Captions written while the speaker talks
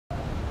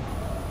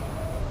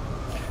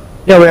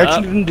Yeah, we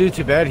actually didn't do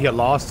too bad here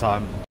last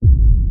time.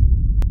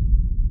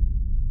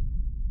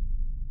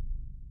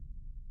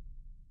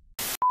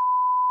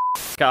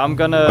 Okay, I'm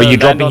gonna. Are you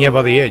dropping here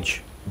by the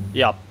edge?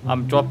 Yeah,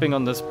 I'm dropping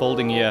on this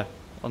building here,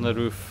 on the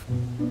roof.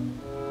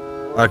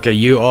 Okay,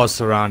 you are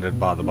surrounded,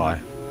 by the by.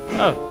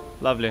 Oh,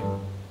 lovely.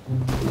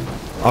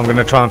 I'm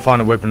gonna try and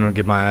find a weapon and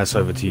get my ass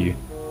over to you.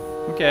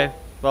 Okay,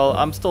 well,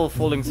 I'm still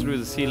falling through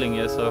the ceiling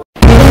here, so.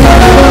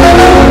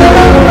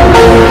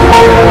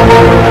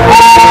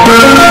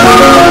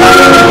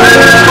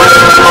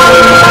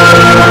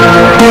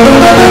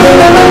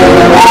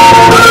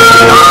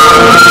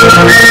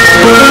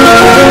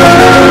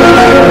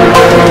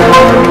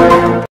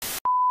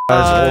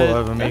 All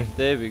over me.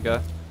 There we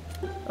go.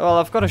 Well,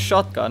 I've got a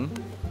shotgun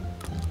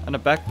and a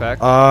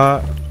backpack.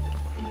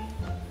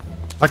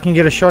 I can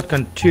get a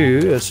shotgun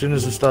too as soon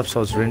as the stuff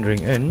starts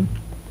rendering in.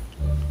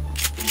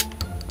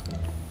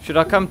 Should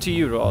I come to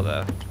you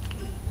rather?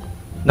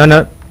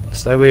 No,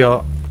 stay where you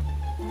are.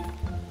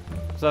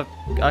 So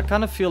I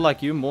kind of feel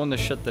like you're more in the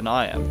shit than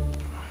I am.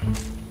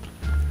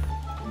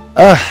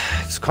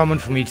 It's common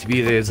for me to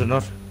be there, is it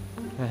not?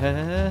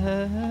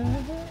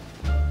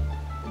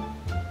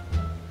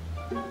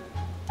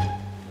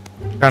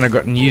 Kinda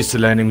gotten used to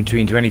landing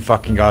between 20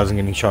 fucking guys and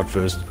getting shot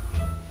first.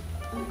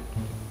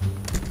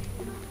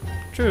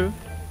 True.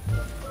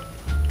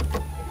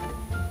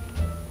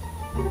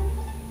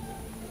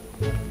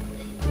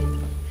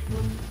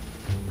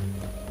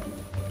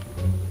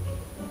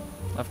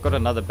 I've got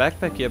another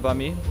backpack here by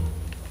me.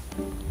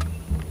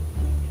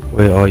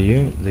 Where are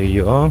you? There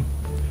you are.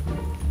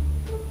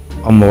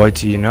 On my way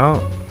to you now.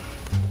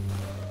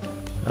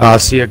 I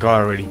see a guy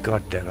already,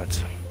 god damn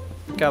it.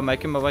 Okay, I'm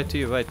making my way to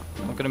you, wait.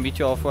 I'm gonna meet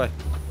you halfway.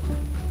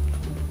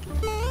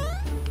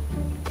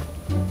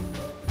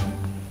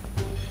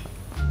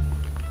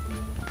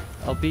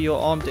 I'll be your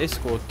armed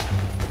escort.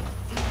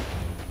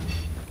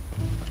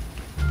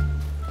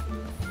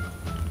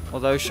 Are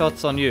those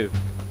shots on you?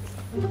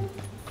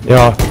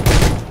 Yeah.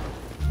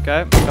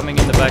 Okay, coming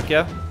in the back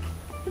here.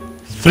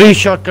 3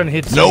 shotgun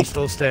hits and he's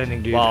still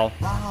standing, dude. Wow.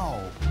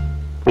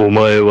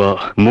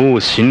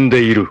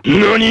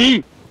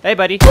 Hey,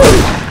 buddy.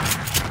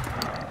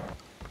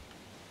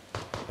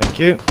 Thank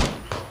you.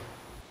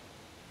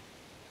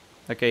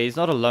 Okay, he's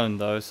not alone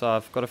though, so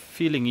I've got a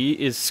feeling he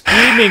is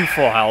screaming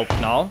for help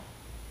now.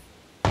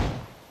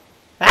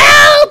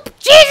 Help!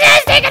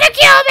 Jesus, they're gonna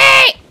kill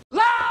me!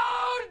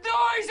 Loud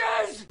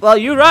noises! Well,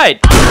 you're right.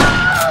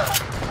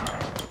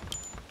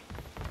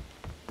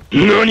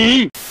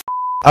 NANI?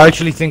 I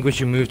actually think we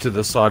should move to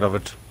the side of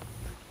it.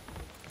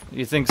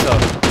 You think so?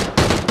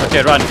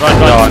 Okay, run straight.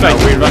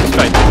 Run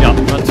straight. Yeah,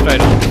 run straight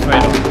on.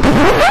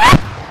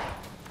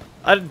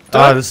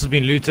 This has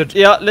been looted.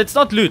 Yeah, let's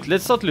not loot.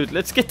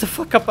 Let's get the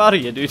fuck up out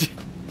of here, dude.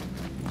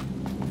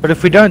 But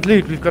if we don't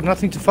loot, we've got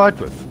nothing to fight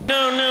with.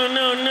 No.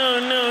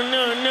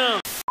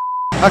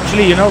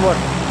 Actually, you know what?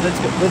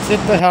 Let's hit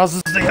the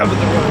houses they have in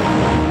the road.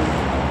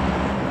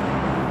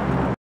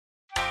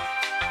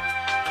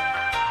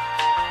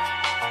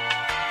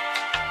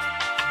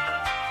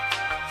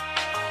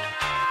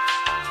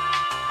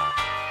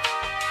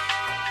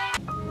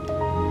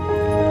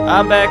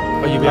 I'm back.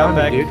 Are you behind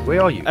me, dude?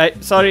 Where are you? Hey,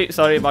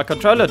 sorry, my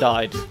controller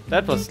died.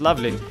 That was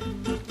lovely.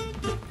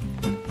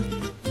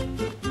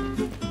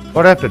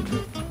 What happened?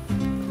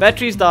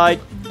 Batteries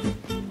died.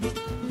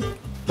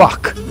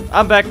 Fuck.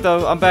 I'm back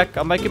though, I'm back.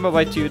 I'm making my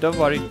way to you, don't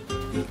worry.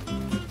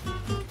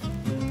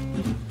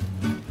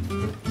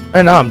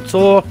 And I'm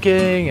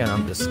talking, and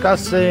I'm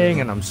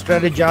discussing, and I'm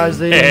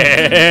strategizing.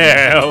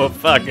 Oh,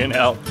 fucking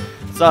hell.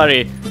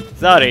 Sorry.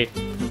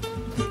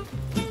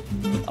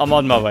 I'm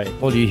on my way.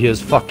 All you hear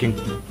is fucking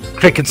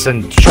crickets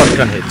and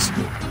shotgun hits.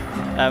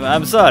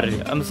 I'm sorry.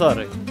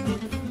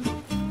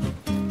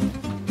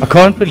 I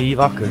can't believe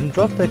I couldn't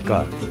drop that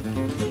guy.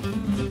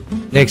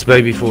 Next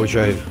baby for a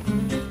shave.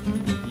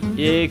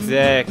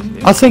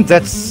 Exactly. I think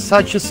that's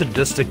such a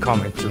sadistic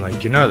comment to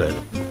make, you know that?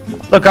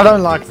 Look, I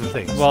don't like the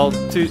things. Well,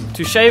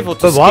 to shave or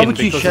to but skin, why would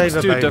you because shave it's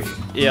a too baby?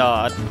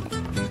 yeah,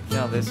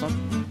 there's not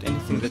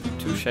anything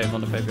to shave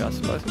on a baby, I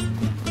suppose.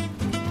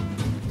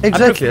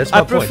 Exactly, that's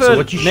my point. So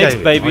what you next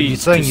shave? baby Are you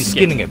saying to you're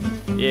skin. skinning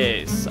him?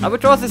 Yes, I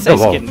would rather say Oh,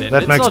 well, skin it. that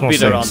Let's makes not more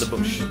beat around sense. the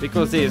bush,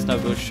 because there is no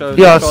bush, so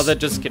Yes. let's rather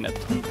just skin it.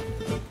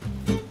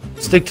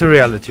 Stick to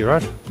reality,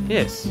 right?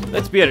 Yes,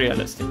 let's be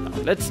realistic now.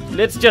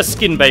 Let's just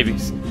skin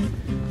babies.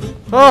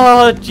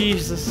 Oh,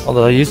 Jesus.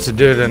 Although I used to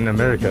do it in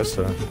America,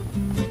 so...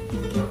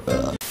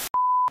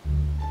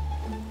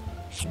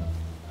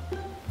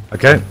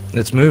 Okay,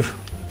 let's move.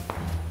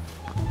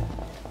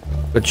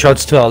 Got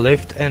shots to our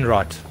left and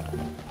right.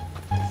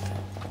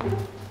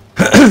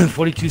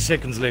 42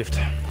 seconds left.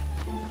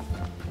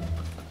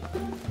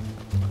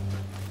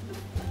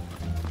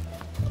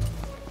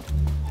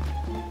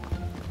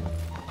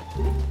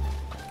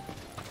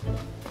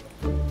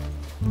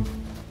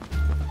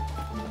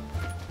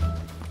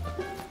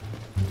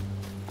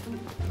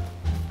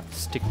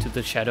 Stick to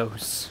the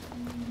shadows.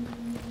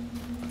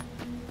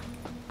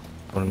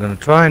 What I'm gonna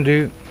try and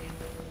do...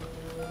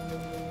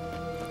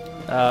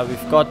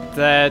 We've got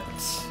that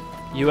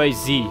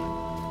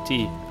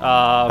UAZ-T.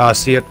 I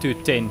see it.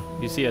 210.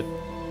 You see it?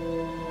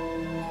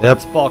 Yep.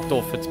 It's parked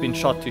off. It's been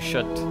shot to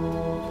shit.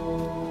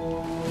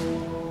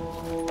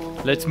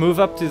 Let's move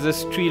up to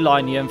this tree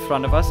line here in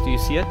front of us. Do you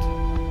see it?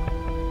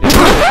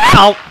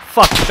 Ow!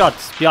 Fuck!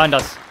 Shots behind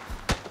us.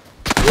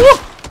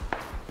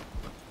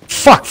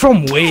 Fuck,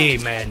 from where,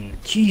 man?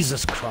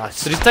 Jesus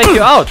Christ. Did it take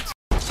you out?